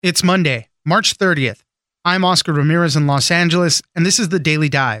It's Monday, March 30th. I'm Oscar Ramirez in Los Angeles, and this is the Daily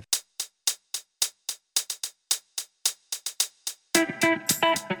Dive.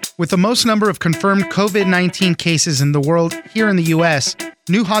 With the most number of confirmed COVID-19 cases in the world here in the U.S.,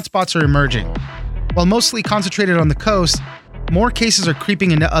 new hotspots are emerging. While mostly concentrated on the coast, more cases are creeping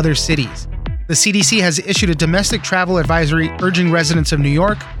into other cities. The CDC has issued a domestic travel advisory urging residents of New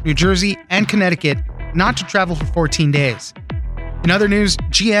York, New Jersey, and Connecticut not to travel for 14 days. In other news,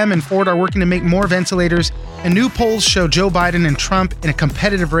 GM and Ford are working to make more ventilators, and new polls show Joe Biden and Trump in a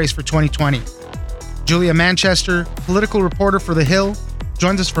competitive race for 2020. Julia Manchester, political reporter for The Hill,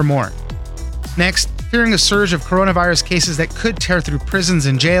 joins us for more. Next, fearing a surge of coronavirus cases that could tear through prisons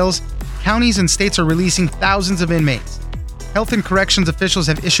and jails, counties and states are releasing thousands of inmates. Health and corrections officials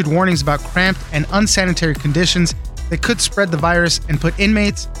have issued warnings about cramped and unsanitary conditions that could spread the virus and put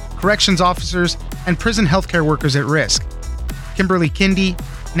inmates, corrections officers, and prison healthcare workers at risk. Kimberly Kindy,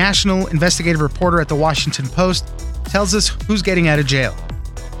 national investigative reporter at The Washington Post, tells us who's getting out of jail.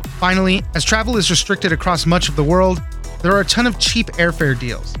 Finally, as travel is restricted across much of the world, there are a ton of cheap airfare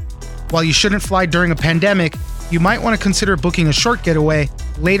deals. While you shouldn't fly during a pandemic, you might want to consider booking a short getaway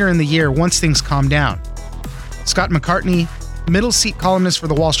later in the year once things calm down. Scott McCartney, middle seat columnist for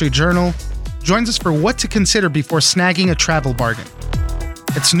The Wall Street Journal, joins us for what to consider before snagging a travel bargain.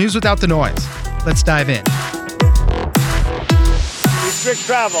 It's news without the noise. Let's dive in. Restrict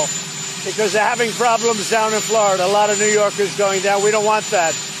travel because they're having problems down in Florida. A lot of New Yorkers going down. We don't want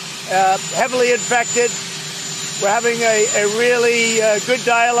that. Heavily infected. We're having a really good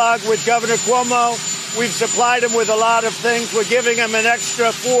dialogue with Governor Cuomo. We've supplied him with a lot of things. We're giving him an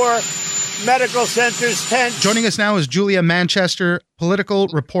extra 4 medical centers, 10. Joining us now is Julia Manchester, political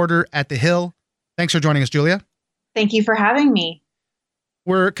reporter at The Hill. Thanks for joining us, Julia. Thank you for having me.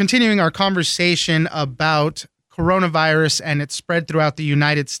 We're continuing our conversation about coronavirus and its spread throughout the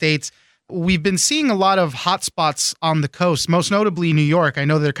United States. We've been seeing a lot of hotspots on the coast, most notably New York. I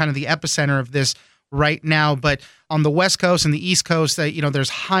know they're kind of the epicenter of this right now, but on the West Coast and the East Coast, there's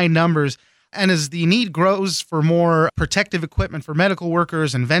high numbers. And as the need grows for more protective equipment for medical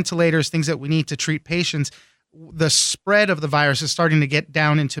workers and ventilators, things that we need to treat patients, the spread of the virus is starting to get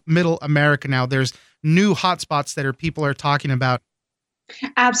down into middle America now. There's new hotspots that people are talking about.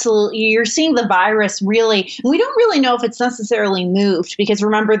 Absolutely. You're seeing the virus we don't really know if it's necessarily moved, because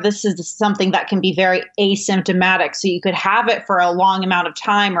remember, this is something that can be very asymptomatic. So you could have it for a long amount of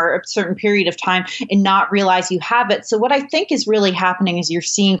time or a certain period of time and not realize you have it. So what I think is really happening is you're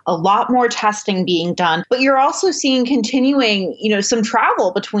seeing a lot more testing being done, but you're also seeing continuing, some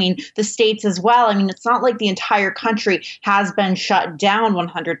travel between the states as well. I mean, it's not like the entire country has been shut down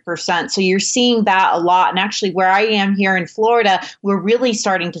 100%. So you're seeing that a lot. And actually, where I am here in Florida, we're really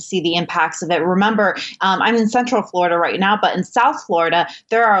starting to see the impacts of it. Remember, I'm in Central Florida right now, but in South Florida,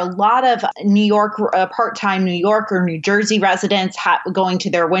 there are a lot of New York, part-time New York or New Jersey residents going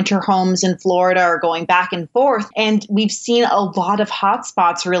to their winter homes in Florida or going back and forth. And we've seen a lot of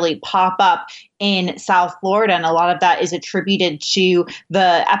hotspots really pop up in South Florida. And a lot of that is attributed to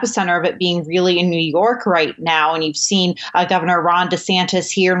the epicenter of it being really in New York right now. And you've seen Governor Ron DeSantis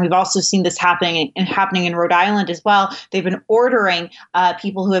here. And we've also seen this happening in Rhode Island as well. They've been ordering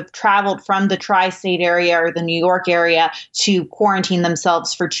people who have traveled from the tri-state area or the New York area to quarantine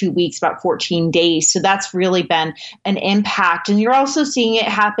themselves for 2 weeks, about 14 days. So that's really been an impact. And you're also seeing it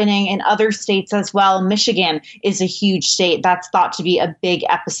happening in other states as well. Michigan is a huge state. That's thought to be a big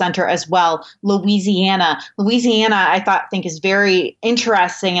epicenter as well. Louisiana, I think is very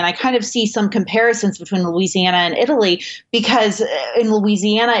interesting. And I kind of see some comparisons between Louisiana and Italy, because in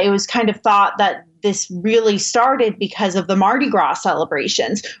Louisiana, it was kind of thought that this really started because of the Mardi Gras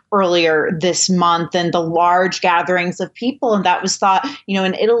celebrations earlier this month and the large gatherings of people. And that was thought,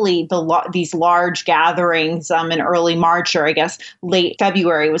 in Italy, these large gatherings in early March, or I guess late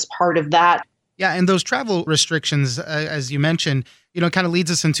February, was part of that. Yeah, and those travel restrictions, as you mentioned, kind of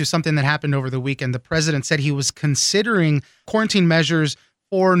leads us into something that happened over the weekend. The president said he was considering quarantine measures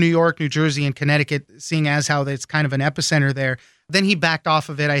for New York, New Jersey, and Connecticut, seeing as how it's kind of an epicenter there. Then he backed off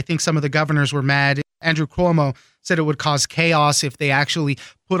of it. I think some of the governors were mad. Andrew Cuomo said it would cause chaos if they actually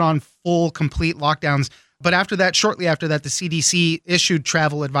put on full, complete lockdowns. But after that, shortly after that, the CDC issued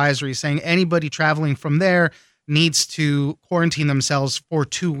travel advisories saying anybody traveling from there needs to quarantine themselves for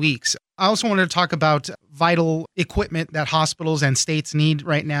 2 weeks. I also wanted to talk about vital equipment that hospitals and states need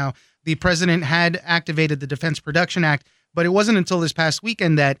right now. The president had activated the Defense Production Act, but it wasn't until this past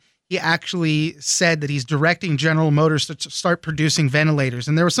weekend that he actually said that he's directing General Motors to start producing ventilators.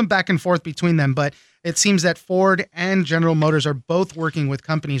 And there was some back and forth between them, but it seems that Ford and General Motors are both working with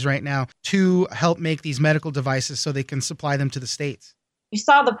companies right now to help make these medical devices so they can supply them to the states. You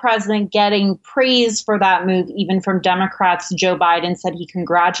saw the president getting praise for that move, even from Democrats. Joe Biden said he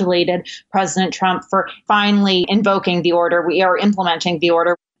congratulated President Trump for finally invoking the order. We are implementing the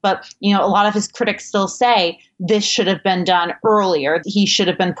order. But, a lot of his critics still say this should have been done earlier. He should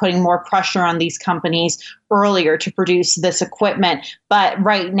have been putting more pressure on these companies earlier to produce this equipment. But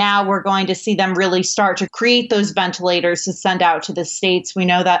right now, we're going to see them really start to create those ventilators to send out to the states. We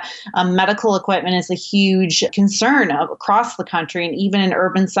know that medical equipment is a huge concern across the country, and even in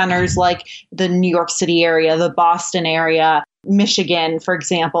urban centers like the New York City area, the Boston area, Michigan, for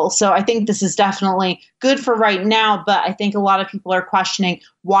example. So I think this is definitely good for right now, but I think a lot of people are questioning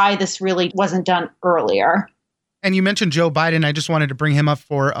why this really wasn't done earlier. And you mentioned Joe Biden. I just wanted to bring him up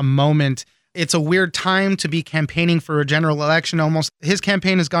for a moment. It's a weird time to be campaigning for a general election almost. His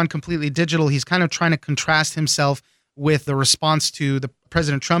campaign has gone completely digital. He's kind of trying to contrast himself with the response to the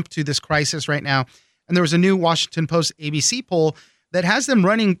President Trump to this crisis right now. And there was a new Washington Post ABC poll that has them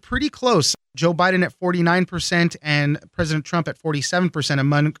running pretty close. Joe Biden at 49% and President Trump at 47%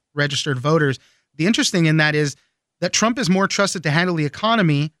 among registered voters. The interesting in that is that Trump is more trusted to handle the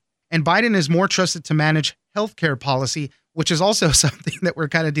economy and Biden is more trusted to manage healthcare policy, which is also something that we're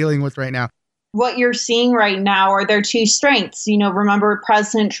kind of dealing with right now. What you're seeing right now are their two strengths. Remember,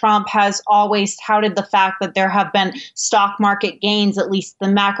 President Trump has always touted the fact that there have been stock market gains, at least the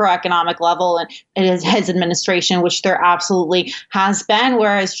macroeconomic level, and it is his administration, which there absolutely has been,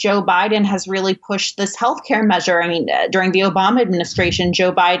 whereas Joe Biden has really pushed this healthcare measure. During the Obama administration,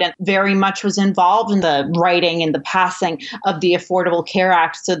 Joe Biden very much was involved in the writing and the passing of the Affordable Care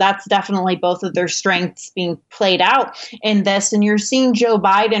Act. So that's definitely both of their strengths being played out in this. And you're seeing Joe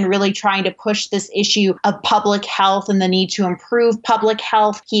Biden really trying to push this issue of public health and the need to improve public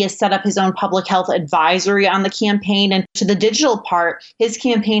health. He has set up his own public health advisory on the campaign. And to the digital part, his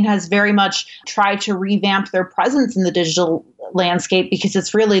campaign has very much tried to revamp their presence in the digital landscape because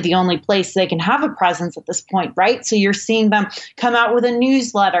it's really the only place they can have a presence at this point, right? So you're seeing them come out with a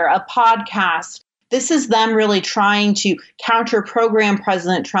newsletter, a podcast. This is them really trying to counter-program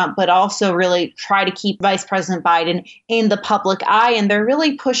President Trump, but also really try to keep Vice President Biden in the public eye. And they're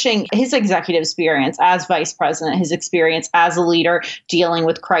really pushing his executive experience as vice president, his experience as a leader dealing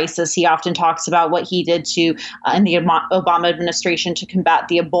with crisis. He often talks about what he did in the Obama administration to combat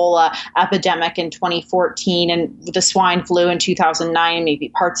the Ebola epidemic in 2014 and the swine flu in 2009, maybe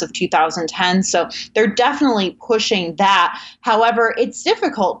parts of 2010. So they're definitely pushing that. However, it's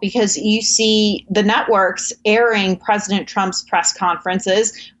difficult because you see the networks airing President Trump's press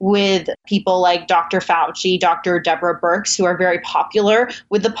conferences with people like Dr. Fauci, Dr. Deborah Birx, who are very popular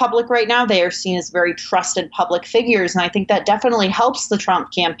with the public right now. They are seen as very trusted public figures. And I think that definitely helps the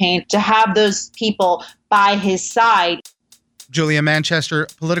Trump campaign to have those people by his side. Julia Manchester,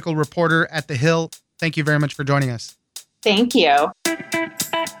 political reporter at The Hill. Thank you very much for joining us. Thank you.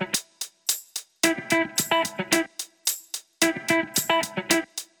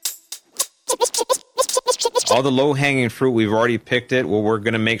 All the low-hanging fruit, we've already picked it. What we're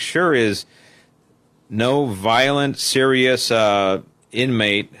going to make sure is no violent, serious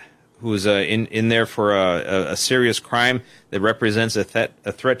inmate who's in there for a serious crime that represents a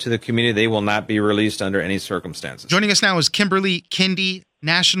threat to the community. They will not be released under any circumstances. Joining us now is Kimberly Kindy,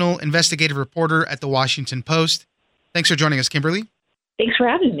 national investigative reporter at The Washington Post. Thanks for joining us, Kimberly. Thanks for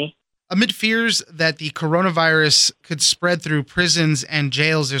having me. Amid fears that the coronavirus could spread through prisons and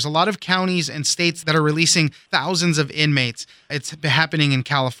jails, there's a lot of counties and states that are releasing thousands of inmates. It's happening in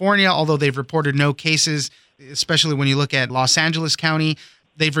California, although they've reported no cases, especially when you look at Los Angeles County.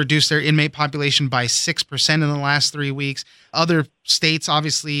 They've reduced their inmate population by 6% in the last 3 weeks. Other states,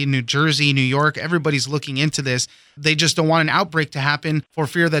 obviously New Jersey, New York, everybody's looking into this. They just don't want an outbreak to happen for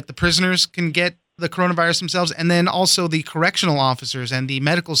fear that the prisoners can get the coronavirus themselves, and then also the correctional officers and the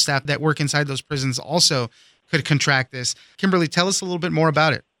medical staff that work inside those prisons also could contract this. Kimberly, tell us a little bit more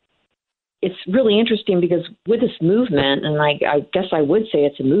about it. It's really interesting because with this movement, and I guess I would say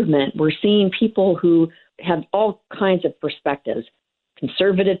it's a movement, we're seeing people who have all kinds of perspectives.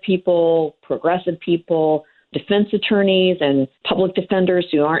 Conservative people, progressive people, defense attorneys, and public defenders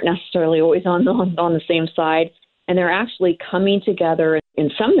who aren't necessarily always on the same side. And they're actually coming together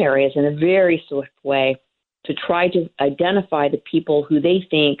in some areas in a very swift way to try to identify the people who they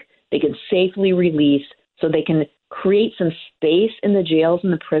think they can safely release so they can create some space in the jails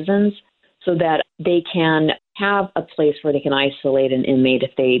and the prisons so that they can have a place where they can isolate an inmate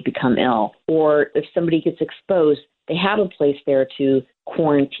if they become ill. Or if somebody gets exposed, they have a place there to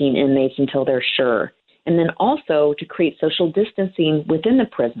quarantine inmates until they're sure. And then also to create social distancing within the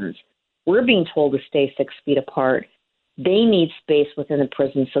prisons. We're being told to stay 6 feet apart. They need space within the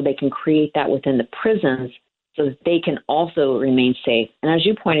prisons so they can create that within the prisons so that they can also remain safe. And as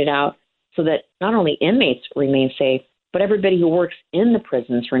you pointed out, so that not only inmates remain safe, but everybody who works in the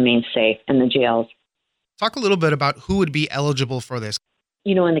prisons remains safe in the jails. Talk a little bit about who would be eligible for this.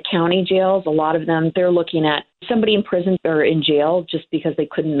 You know, in the county jails, a lot of them, they're looking at somebody in prison or in jail just because they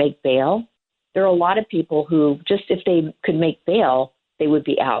couldn't make bail. There are a lot of people who just if they could make bail, they would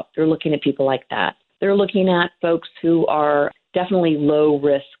be out. They're looking at people like that. They're looking at folks who are definitely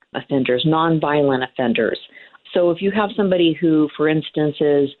low-risk offenders, nonviolent offenders. So if you have somebody who, for instance,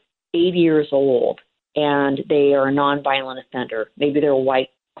 is 80 years old and they are a nonviolent offender, maybe they're a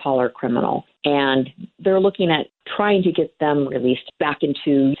white-collar criminal, and they're looking at trying to get them released back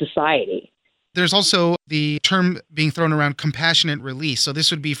into society. There's also the term being thrown around, compassionate release. So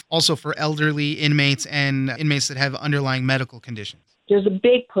this would be also for elderly inmates and inmates that have underlying medical conditions. There's a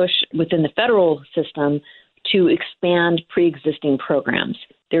big push within the federal system to expand pre-existing programs.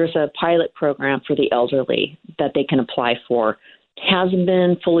 There's a pilot program for the elderly that they can apply for. It hasn't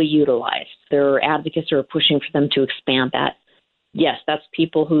been fully utilized. There are advocates who are pushing for them to expand that. Yes, that's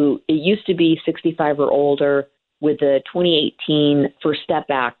people who, it used to be 65 or older. With the 2018 First Step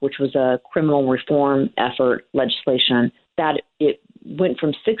Act, which was a criminal reform effort legislation, that it went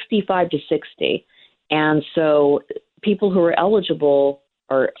from 65 to 60. And so people who are eligible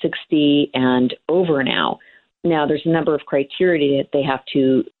are 60 and over now. Now, there's a number of criteria that they have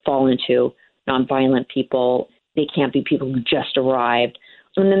to fall into. Nonviolent people, they can't be people who just arrived.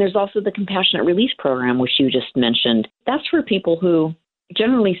 And then there's also the compassionate release program, which you just mentioned. That's for people who,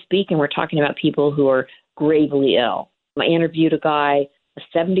 generally speaking, we're talking about people who are gravely ill. I interviewed a guy, a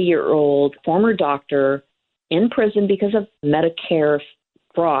 70-year-old former doctor in prison because of Medicare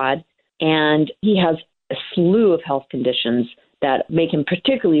fraud, and he has a slew of health conditions that make him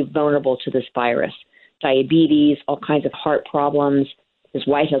particularly vulnerable to this virus. Diabetes, all kinds of heart problems. His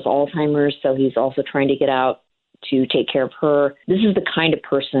wife has Alzheimer's, so he's also trying to get out to take care of her. This is the kind of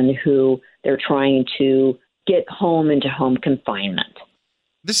person who they're trying to get home into home confinement.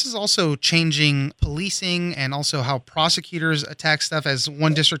 This is also changing policing and also how prosecutors attack stuff. As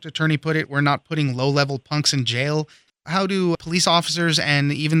one district attorney put it, we're not putting low-level punks in jail. How do police officers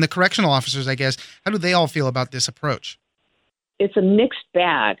and even the correctional officers, I guess, how do they all feel about this approach? It's a mixed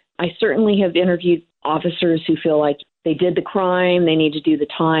bag. I certainly have interviewed officers who feel like they did the crime, they need to do the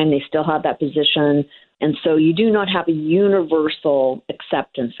time, they still have that position. And so you do not have a universal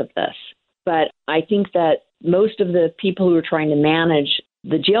acceptance of this. But I think that most of the people who are trying to manage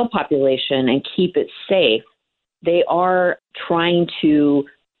the jail population and keep it safe, they are trying to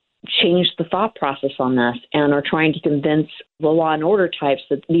change the thought process on this and are trying to convince the law and order types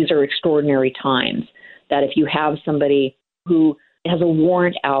that these are extraordinary times, that if you have somebody who has a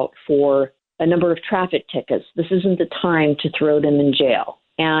warrant out for a number of traffic tickets, this isn't the time to throw them in jail.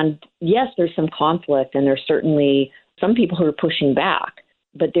 And yes, there's some conflict and there's certainly some people who are pushing back.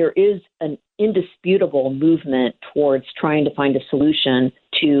 But there is an indisputable movement towards trying to find a solution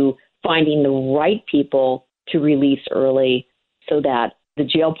to finding the right people to release early so that the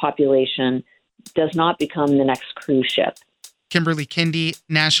jail population does not become the next cruise ship. Kimberly Kindy,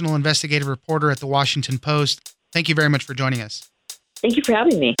 national investigative reporter at The Washington Post. Thank you very much for joining us. Thank you for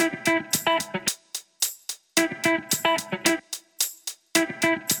having me.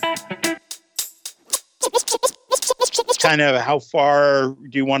 Kind of how far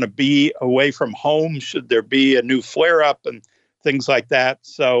do you want to be away from home? Should there be a new flare-up and things like that?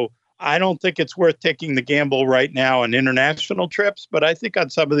 So I don't think it's worth taking the gamble right now on international trips, but I think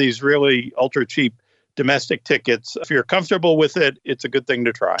on some of these really ultra-cheap domestic tickets, if you're comfortable with it, it's a good thing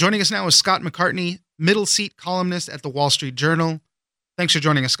to try. Joining us now is Scott McCartney, middle seat columnist at the Wall Street Journal. Thanks for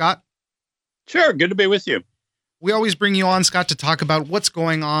joining us, Scott. Sure, good to be with you. We always bring you on, Scott, to talk about what's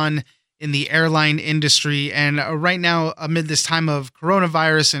going on in the airline industry. And right now, amid this time of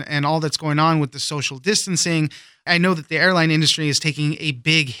coronavirus and all that's going on with the social distancing, I know that the airline industry is taking a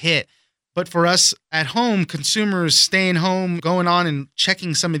big hit. But for us at home, consumers staying home, going on and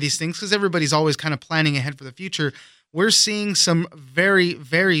checking some of these things, because everybody's always kind of planning ahead for the future, we're seeing some very,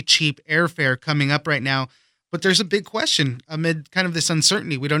 very cheap airfare coming up right now. But there's a big question amid kind of this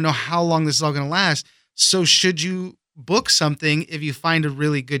uncertainty. We don't know how long this is all going to last. So should you book something if you find a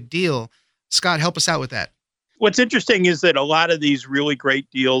really good deal? Scott, help us out with that. What's interesting is that a lot of these really great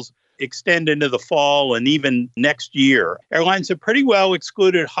deals extend into the fall and even next year. Airlines have pretty well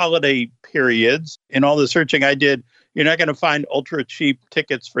excluded holiday periods. In all the searching I did, you're not going to find ultra cheap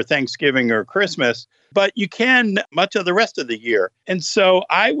tickets for Thanksgiving or Christmas, but you can much of the rest of the year. And so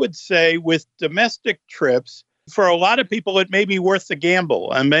I would say with domestic trips, for a lot of people, it may be worth the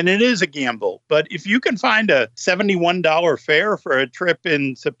gamble. I mean, it is a gamble. But if you can find a $71 fare for a trip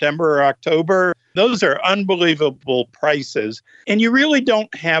in September or October, Those are unbelievable prices, and you really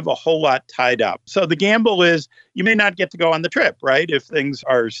don't have a whole lot tied up. So the gamble is you may not get to go on the trip, right, if things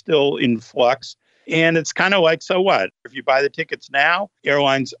are still in flux. And it's kind of like, so what? If you buy the tickets now,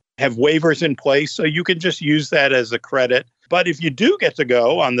 airlines have waivers in place, so you can just use that as a credit. But if you do get to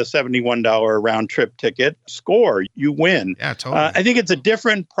go on the $71 round trip ticket, score, you win. Yeah, totally. I think it's a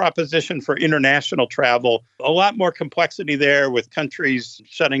different proposition for international travel. A lot more complexity there with countries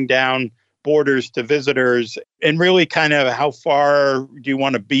shutting down borders to visitors, and really kind of how far do you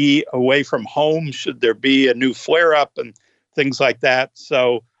want to be away from home? Should there be a new flare-up and things like that?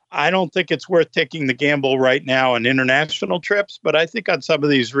 So I don't think it's worth taking the gamble right now on international trips, but I think on some of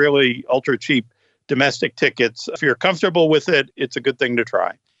these really ultra cheap domestic tickets, if you're comfortable with it, it's a good thing to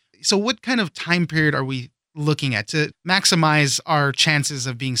try. So what kind of time period are we looking at to maximize our chances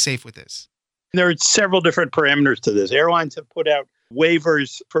of being safe with this? There are several different parameters to this. Airlines have put out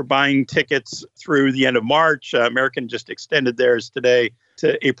waivers for buying tickets through the end of March. American just extended theirs today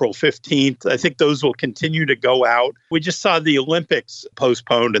to April 15th. I think those will continue to go out. We just saw the Olympics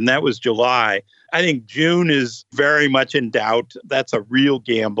postponed, and that was July. I think June is very much in doubt. That's a real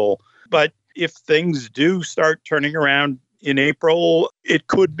gamble. But if things do start turning around in April, it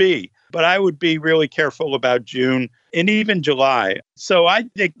could be. But I would be really careful about June and even July. So I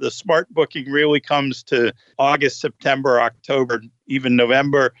think the smart booking really comes to August, September, October, even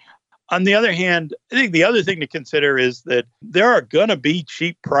November. On the other hand, I think the other thing to consider is that there are going to be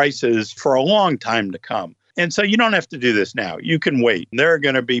cheap prices for a long time to come. And so you don't have to do this now. You can wait. There are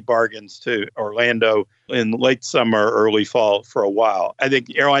going to be bargains to Orlando in late summer, early fall for a while. I think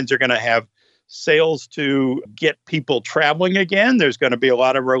airlines are going to have sales to get people traveling again. There's going to be a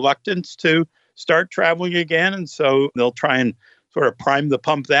lot of reluctance to start traveling again. And so they'll try and sort of prime the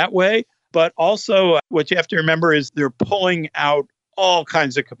pump that way. But also what you have to remember is they're pulling out all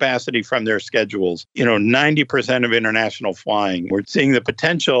kinds of capacity from their schedules. 90% of international flying. We're seeing the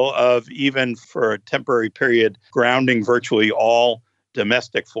potential of, even for a temporary period, grounding virtually all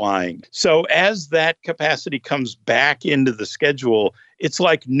domestic flying. So as that capacity comes back into the schedule, it's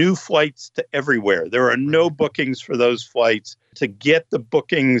like new flights to everywhere. There are no bookings for those flights. To get the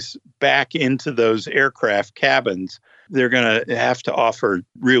bookings back into those aircraft cabins, they're going to have to offer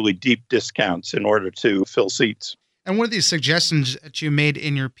really deep discounts in order to fill seats. And one of these suggestions that you made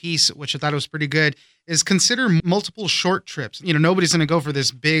in your piece, which I thought was pretty good, is consider multiple short trips. Nobody's going to go for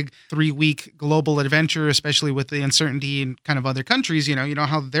this big 3-week global adventure, especially with the uncertainty in kind of other countries. You know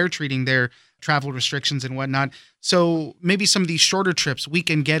how they're treating their travel restrictions and whatnot. So maybe some of these shorter trips,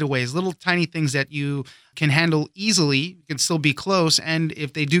 weekend getaways, little tiny things that you can handle easily, you can still be close. And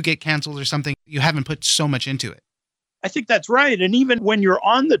if they do get canceled or something, you haven't put so much into it. I think that's right. And even when you're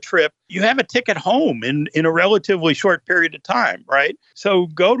on the trip, you have a ticket home in a relatively short period of time, right? So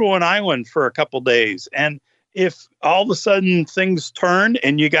go to an island for a couple days. And if all of a sudden things turn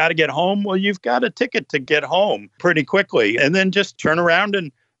and you got to get home, well, you've got a ticket to get home pretty quickly. And then just turn around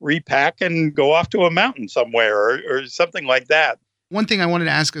and repack and go off to a mountain somewhere or something like that. One thing I wanted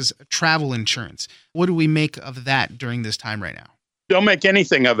to ask is travel insurance. What do we make of that during this time right now? Don't make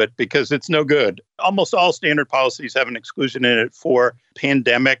anything of it because it's no good. Almost all standard policies have an exclusion in it for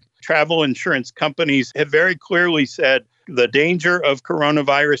pandemic. Travel insurance companies have very clearly said the danger of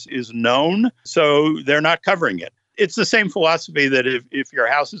coronavirus is known, so they're not covering it. It's the same philosophy that if your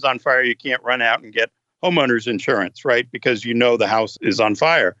house is on fire, you can't run out and get homeowners insurance, right? Because you know the house is on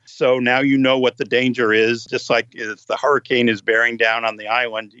fire. So now you know what the danger is. Just like if the hurricane is bearing down on the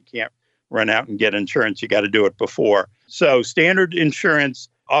island, you can't run out and get insurance. You got to do it before. So standard insurance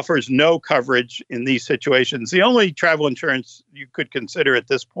offers no coverage in these situations. The only travel insurance you could consider at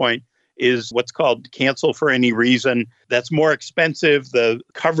this point is what's called cancel for any reason. That's more expensive. The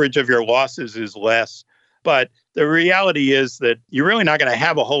coverage of your losses is less. But the reality is that you're really not going to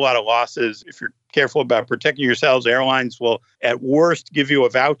have a whole lot of losses if you're careful about protecting yourselves. Airlines will, at worst, give you a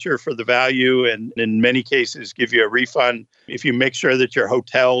voucher for the value and in many cases give you a refund. If you make sure that your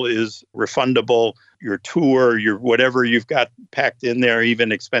hotel is refundable, your tour, your whatever you've got packed in there,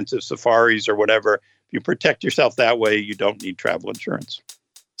 even expensive safaris or whatever, if you protect yourself that way, you don't need travel insurance.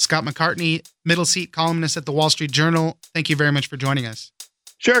 Scott McCartney, middle seat columnist at the Wall Street Journal. Thank you very much for joining us.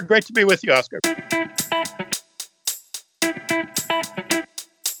 Sure. Great to be with you, Oscar.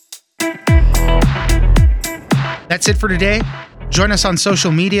 That's it for today. Join us on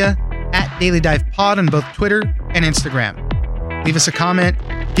social media at Daily Dive Pod on both Twitter and Instagram. Leave us a comment,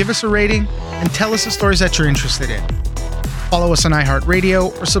 give us a rating, and tell us the stories that you're interested in. Follow us on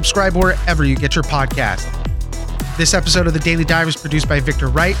iHeartRadio or subscribe wherever you get your podcast. This episode of The Daily Dive is produced by Victor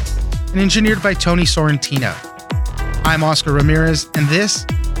Wright and engineered by Tony Sorrentino. I'm Oscar Ramirez, and this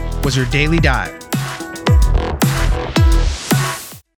was your Daily Dive.